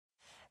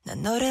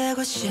난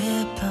노래하고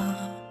싶어.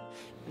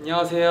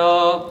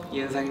 안녕하세요,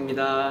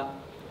 이은상입니다.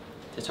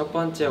 제 첫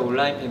번째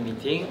온라인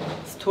팬미팅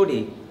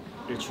스토리를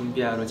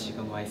준비하러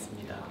지금 와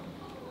있습니다.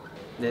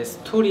 네,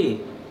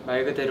 스토리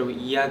말 그대로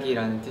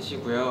이야기라는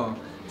뜻이고요.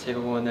 제가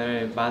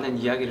오늘 많은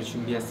이야기를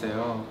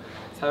준비했어요.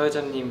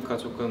 사회자님과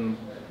조금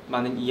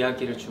많은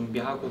이야기를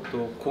준비하고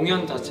또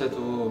공연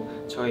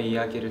자체도 저의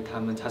이야기를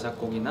담은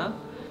자작곡이나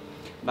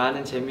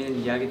많은 재미있는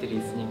이야기들이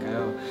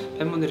있으니까요.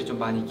 팬분들이 좀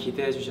많이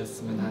기대해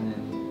주셨으면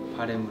하는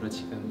바람으로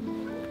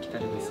지금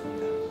기다리고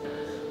있습니다.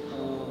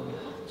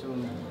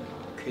 좀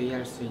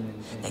괴이할 수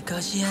있는데 내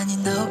것이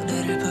아닌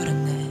노래를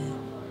부르네.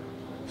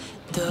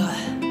 또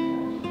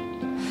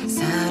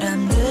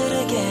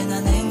사람들에게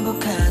난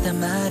행복하다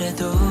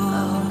말해도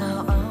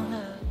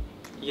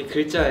이게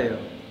글자예요.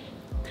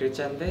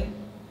 글자인데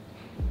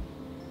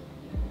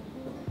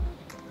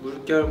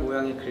물결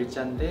모양의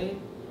글자인데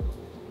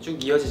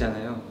쭉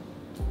이어지잖아요.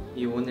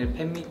 이 오늘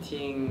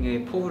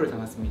팬미팅의 포부를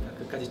담았습니다.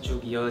 끝까지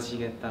쭉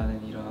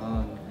이어지겠다는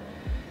이런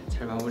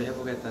잘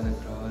마무리해보겠다는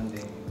그런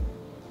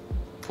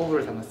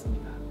포부를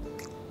담았습니다.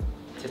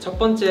 제 첫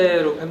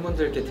번째로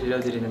팬분들께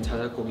들려드리는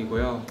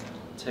자작곡이고요.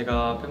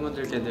 제가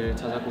팬분들께 늘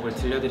자작곡을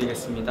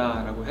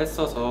들려드리겠습니다 라고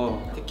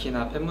했어서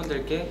특히나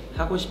팬분들께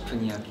하고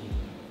싶은 이야기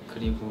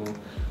그리고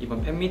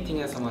이번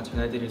팬미팅에서만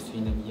전해드릴 수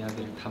있는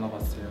이야기를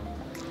담아봤어요.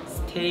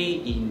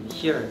 Stay in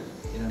here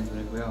이라는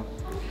노래고요.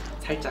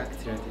 살짝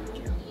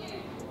들려드릴게요.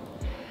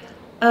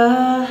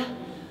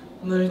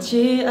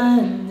 아물지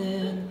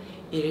않는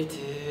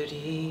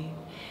일들이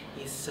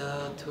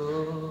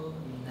있어도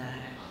날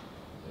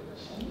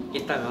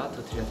이따가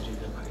더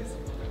들려드리도록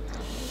하겠습니다.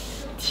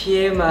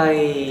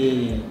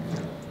 TMI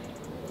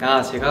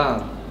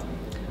제가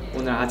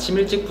오늘 아침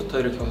일찍부터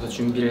이렇게 와서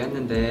준비를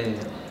했는데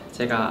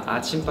제가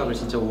아침밥을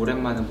진짜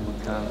오랜만에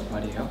먹었단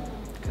말이에요.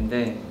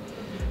 근데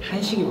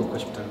한식이 먹고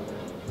싶더라고요.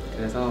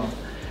 그래서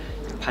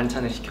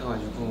반찬을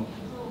시켜가지고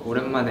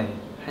오랜만에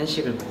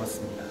한식을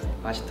먹었습니다.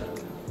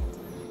 맛있더라고요.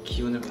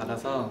 기운을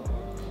받아서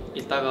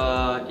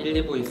이따가 1,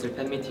 2부 있을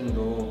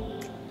팬미팅도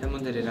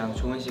팬분들이랑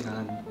좋은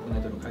시간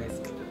보내도록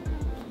하겠습니다.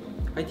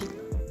 화이팅!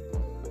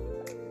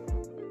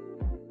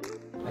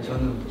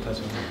 저는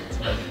못하죠.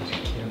 저는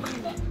이렇게 이런 거.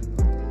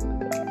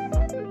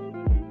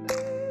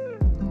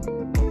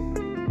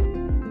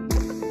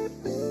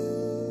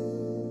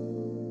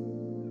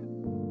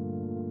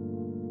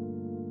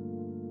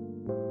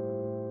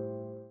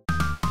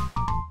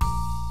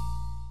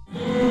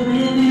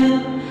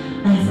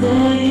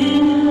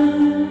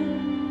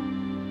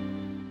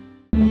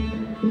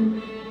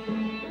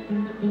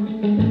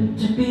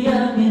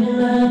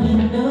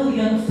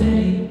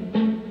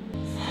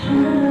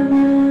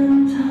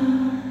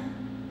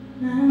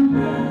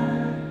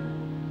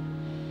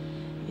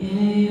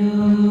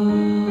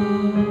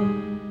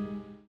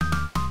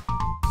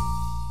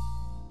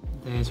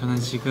 네, 저는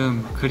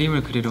지금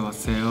그림을 그리러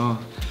왔어요.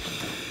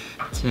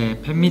 제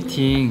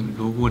팬미팅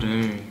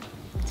로고를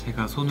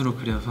제가 손으로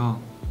그려서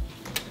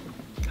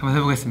한번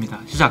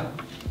해보겠습니다. 시작!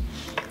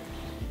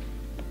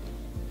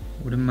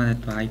 오랜만에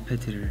또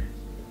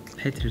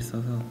패드를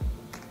써서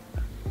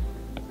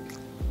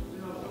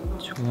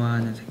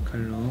좋아하는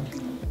색깔로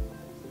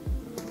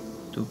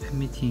또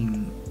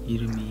팬미팅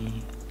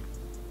이름이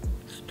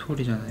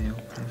스토리잖아요.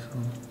 그래서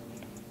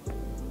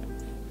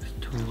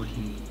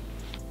스토리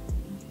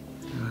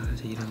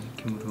이제 이런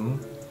느낌으로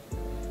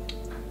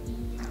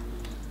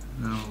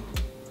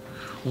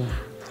오,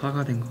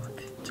 화가 된 것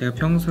같아. 제가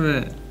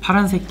평소에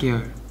파란색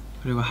계열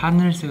그리고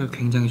하늘색을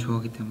굉장히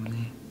좋아하기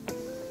때문에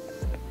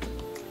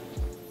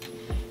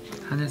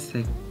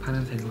하늘색,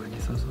 파란색을 많이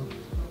써서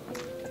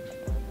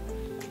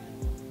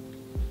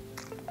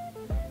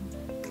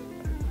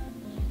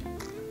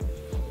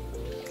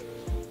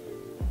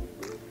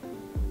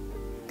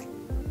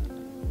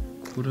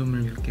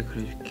구름을 몇 개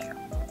그려줄게요.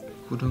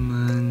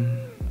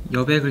 구름은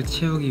여백을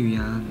채우기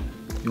위한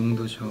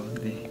용도죠.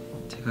 네,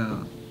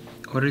 제가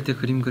어릴 때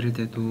그림 그릴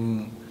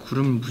때도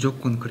구름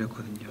무조건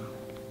그렸거든요.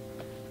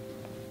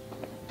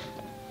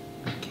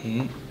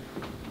 이렇게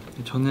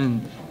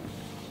저는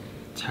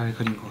잘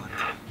그린 것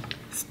같아요.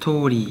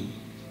 스토리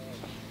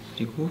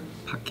그리고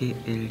밖에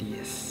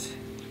LES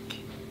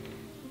이렇게.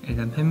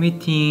 일단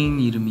팬미팅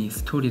이름이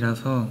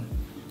스토리라서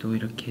또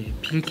이렇게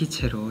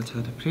필기체로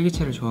제가 또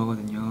필기체를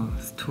좋아하거든요.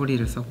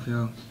 스토리를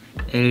썼고요.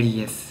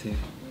 LES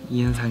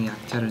이은상의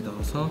약자를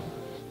넣어서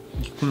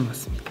이렇게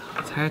꾸며봤습니다.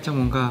 살짝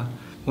뭔가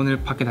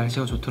오늘 밖에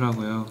날씨가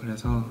좋더라고요.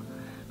 그래서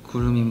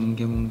구름이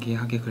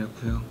뭉게뭉게하게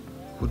그렸고요.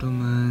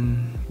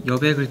 구름은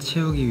여백을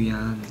채우기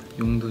위한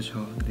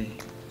용도죠. 네.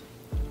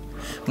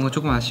 뭔가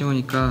조금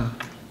아쉬우니까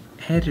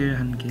해를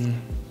한 개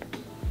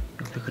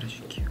옆에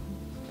그려줄게요.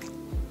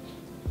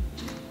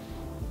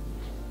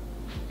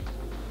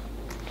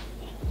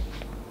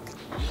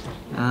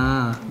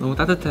 너무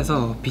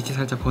따뜻해서 빛이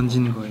살짝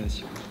번지는 거예요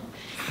지금.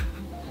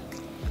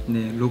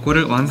 네,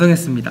 로고를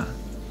완성했습니다.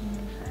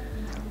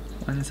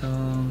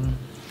 완성.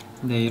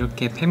 네,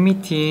 이렇게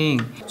팬미팅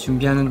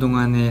준비하는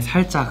동안에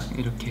살짝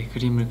이렇게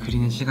그림을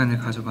그리는 시간을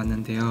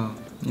가져봤는데요.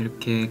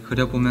 이렇게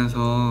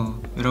그려보면서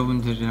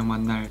여러분들이랑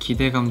만날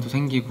기대감도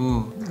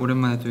생기고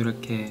오랜만에 또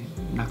이렇게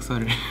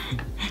낙서를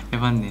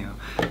해봤네요.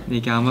 근데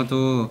이게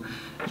아마도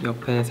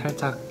옆에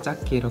살짝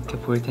작게 이렇게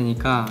보일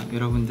테니까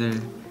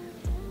여러분들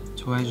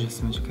좋아해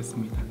주셨으면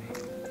좋겠습니다. 네.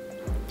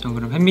 전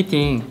그럼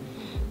팬미팅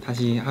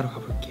다시 하러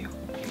가볼게요.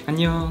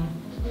 안녕.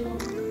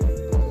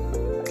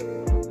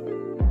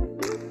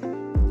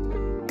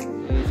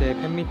 이제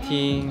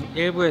팬미팅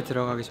 1부에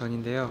들어가기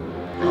전인데요.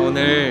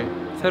 오늘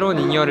새로운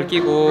인이어를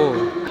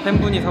끼고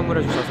팬분이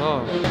선물해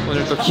주셔서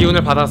오늘 또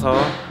기운을 받아서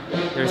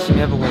열심히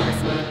해보고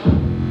오겠습니다.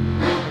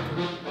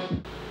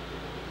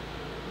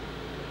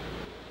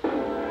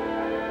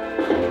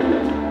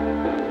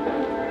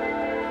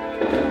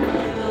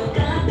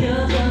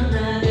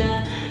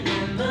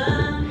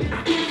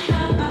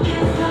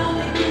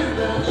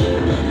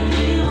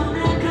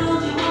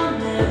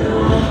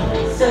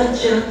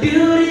 Such a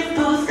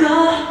beautiful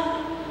sky.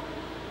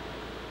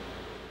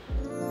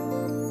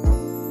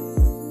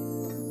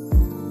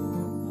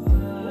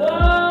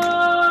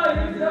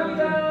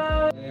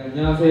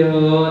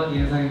 안녕하세요,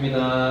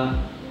 이은상입니다.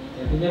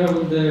 네, 팬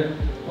여러분들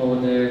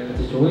오늘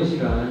같이 좋은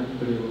시간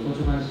그리고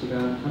소중한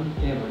시간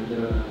함께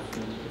만들어 나갔으면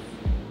좋겠습니다.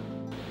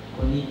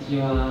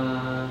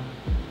 konnichiwa.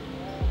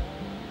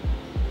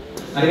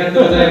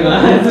 아리가또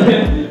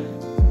고자이마스.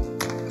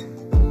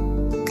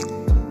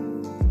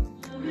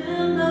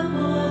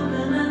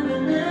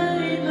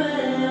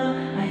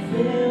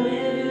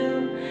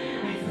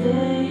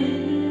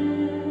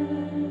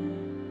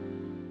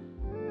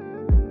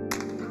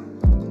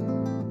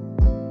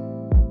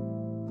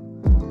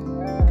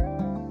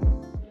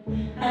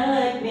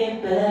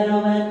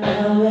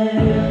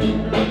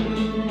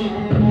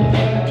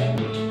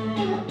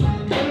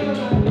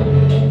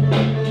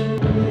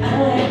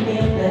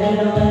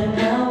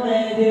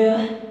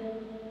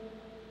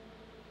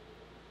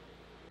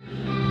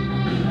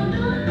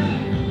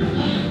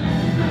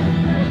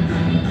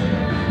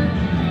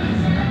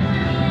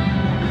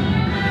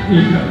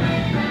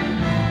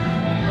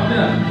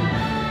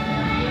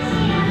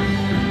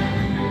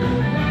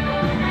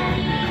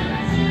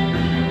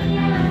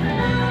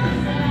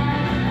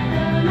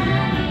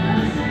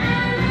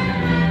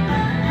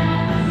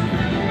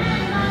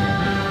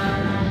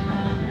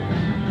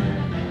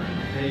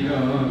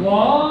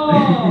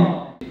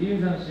 와!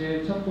 이은상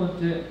씨의 첫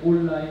번째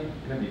온라인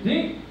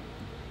팬미팅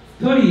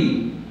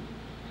스토리.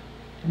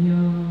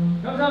 안녕.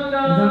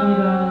 감사합니다.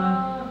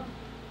 감사합니다.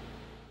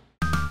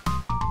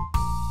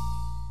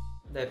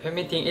 네,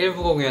 팬미팅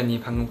 1부 공연이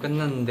방금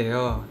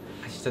끝났는데요.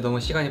 진짜 너무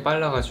시간이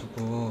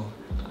빨라가지고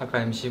아까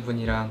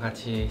MC분이랑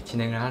같이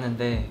진행을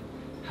하는데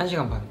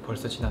 1시간 반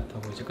벌써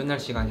지났다고 이제 끝날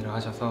시간이라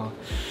하셔서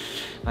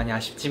많이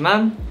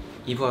아쉽지만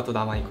 2부가 또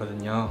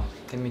남아있거든요.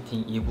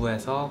 팬미팅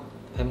 2부에서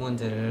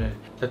팬분들을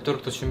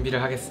뵙도록 또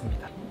준비를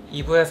하겠습니다.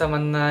 2부에서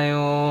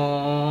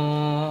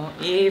만나요.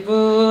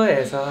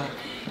 2부에서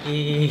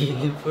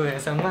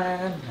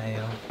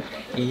만나요.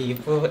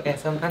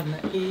 2부에서 만나.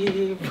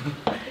 2부.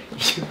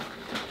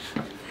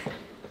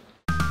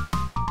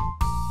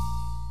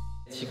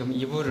 지금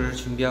 2부를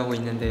준비하고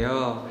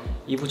있는데요.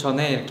 2부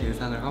전에 이렇게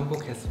의상을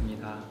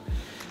환복했습니다.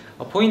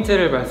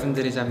 포인트를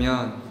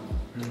말씀드리자면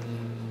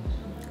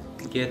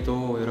이게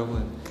또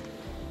여러분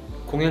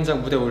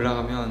공연장 무대에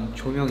올라가면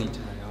조명이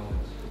있잖아요.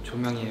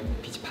 조명에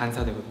빛이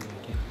반사되거든요,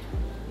 이게.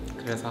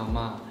 그래서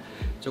아마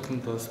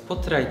조금 더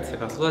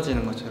스포트라이트가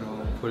쏟아지는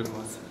것처럼 보일 것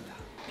같습니다.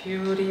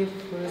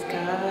 Beautiful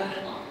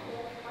sky.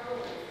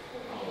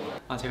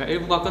 제가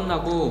 1부가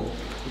끝나고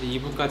이제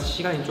 2부까지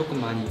시간이 조금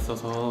많이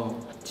있어서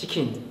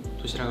치킨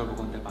도시락을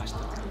먹었는데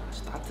맛있더라고요.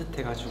 아주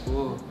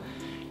따뜻해가지고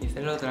이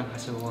샐러드랑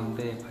같이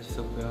먹었는데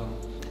맛있었고요.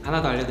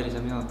 하나 더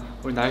알려드리자면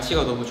오늘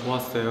날씨가 너무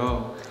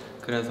좋았어요.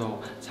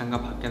 그래서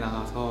잠깐 밖에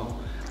나가서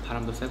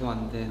바람도 쐬고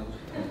왔는데 너무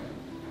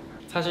좋더라고요.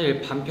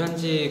 사실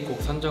반편지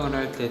곡 선정을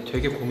할 때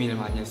되게 고민을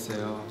많이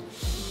했어요.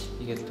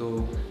 이게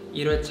또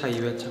 1회차,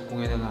 2회차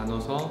공연을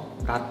나눠서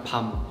낮,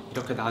 밤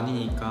이렇게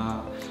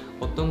나뉘니까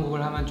어떤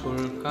곡을 하면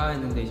좋을까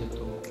했는데 이제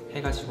또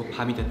해가 지고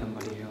밤이 됐단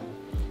말이에요.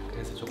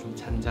 그래서 조금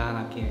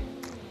잔잔하게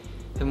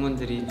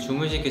팬분들이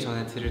주무시기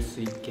전에 들을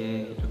수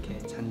있게 이렇게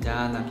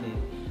잔잔하게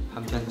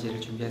반편지를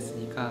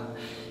준비했으니까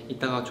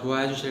이따가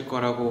좋아해 주실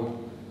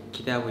거라고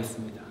기대하고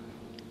있습니다.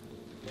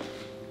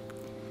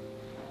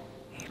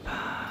 이 밤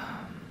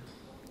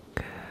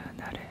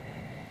그날의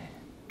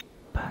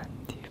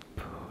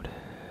반딧불을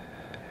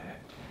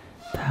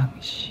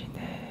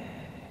당신의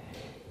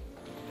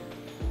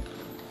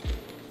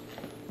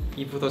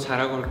 2부도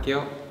잘하고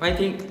올게요.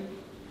 화이팅!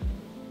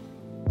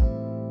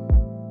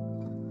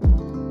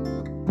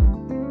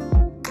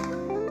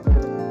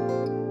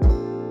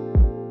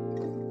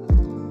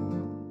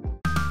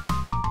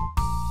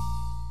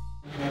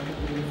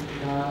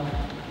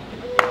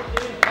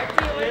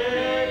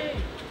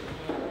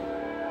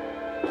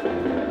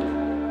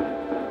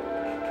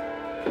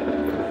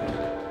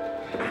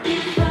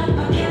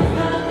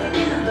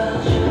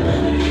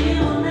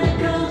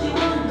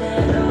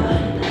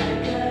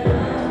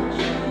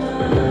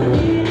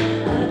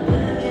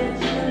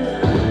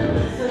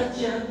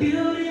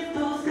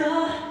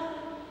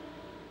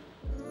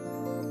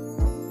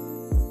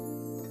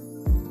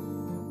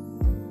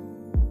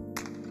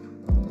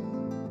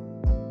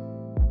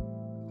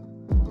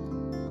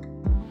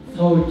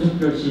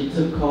 서울특별시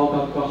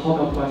특허각과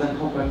허각과장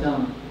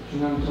허과장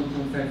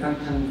중앙청창살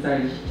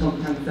쌍창살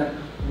시청창살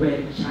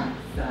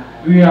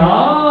외창살.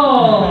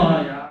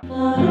 이야.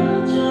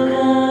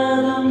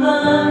 멀어져가던 걸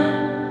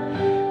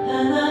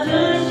하나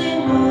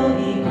둘씩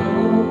모이고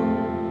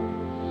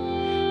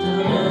더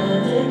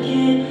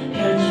가득히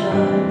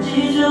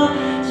펼쳐지죠.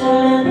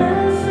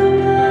 찬란한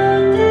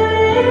순간들이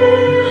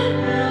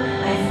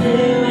I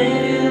stay with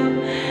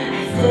you,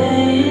 I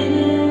stay in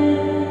you.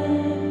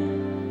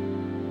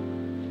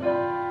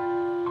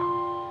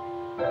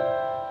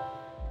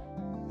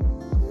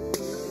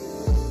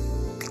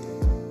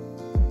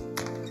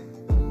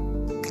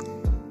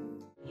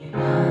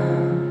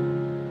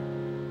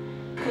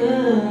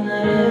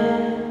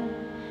 그날의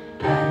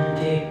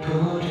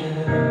반딧불을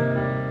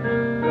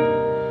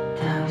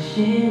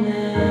당신의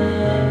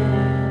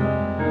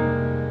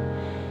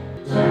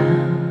참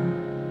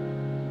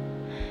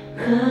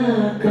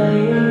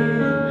가까이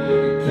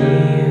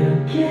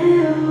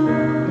띄울게요.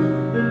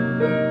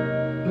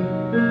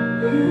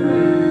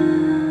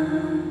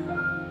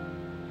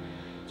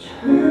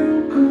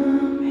 좋은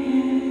꿈이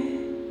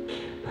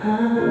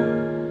바라요.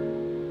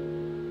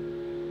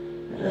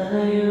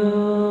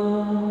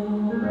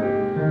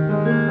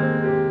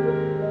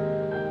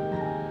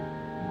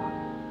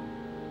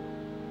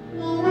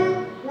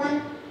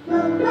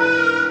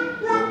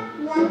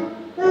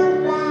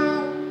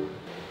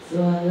 So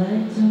I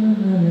like to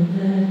know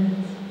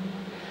that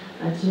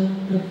I took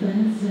the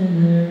fence in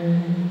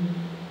her.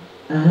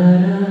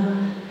 알아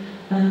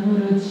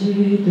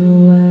아무렇지도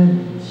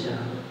않은 척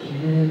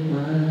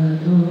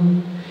해봐도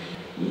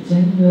이젠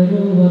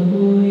외로워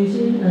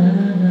보이질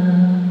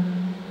않아.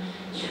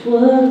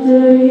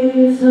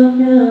 추억들이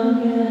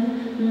선명해.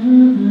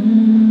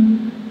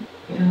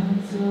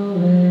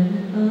 평소에는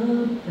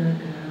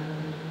없다가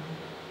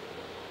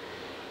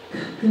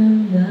가끔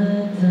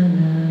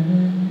나타나는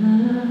나.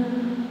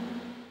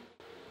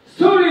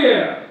 스토리.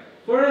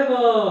 Forever.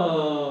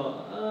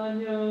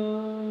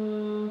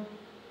 안녕.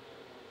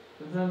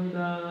 감사합니다.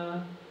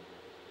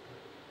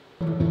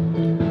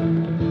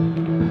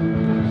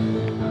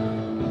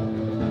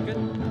 끝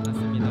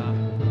났습니다.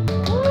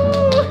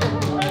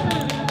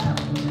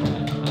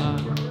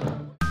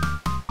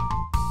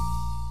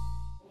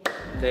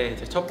 네,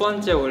 이제 첫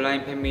번째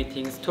온라인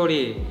팬미팅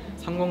스토리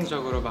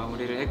성공적으로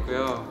마무리를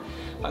했고요.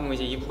 방금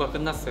이제 2부가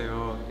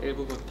끝났어요.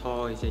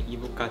 1부부터 이제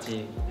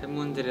 2부까지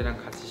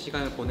팬분들이랑 같이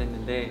시간을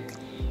보냈는데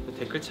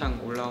댓글창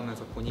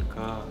올라오면서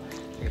보니까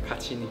되게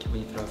같이 있는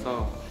기분이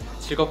들어서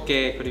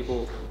즐겁게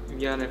그리고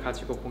위안을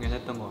가지고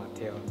공연했던 것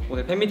같아요.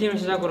 오늘 팬미팅을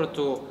시작으로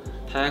또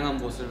다양한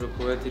모습을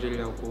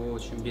보여드리려고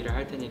준비를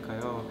할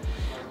테니까요.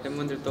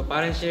 팬분들도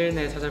빠른 시일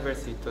내에 찾아뵐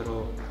수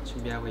있도록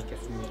준비하고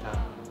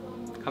있겠습니다.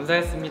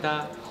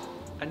 감사했습니다.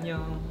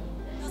 안녕.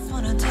 I just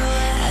wanna do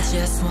it, I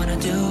just wanna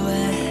do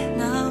it,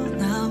 no,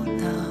 no.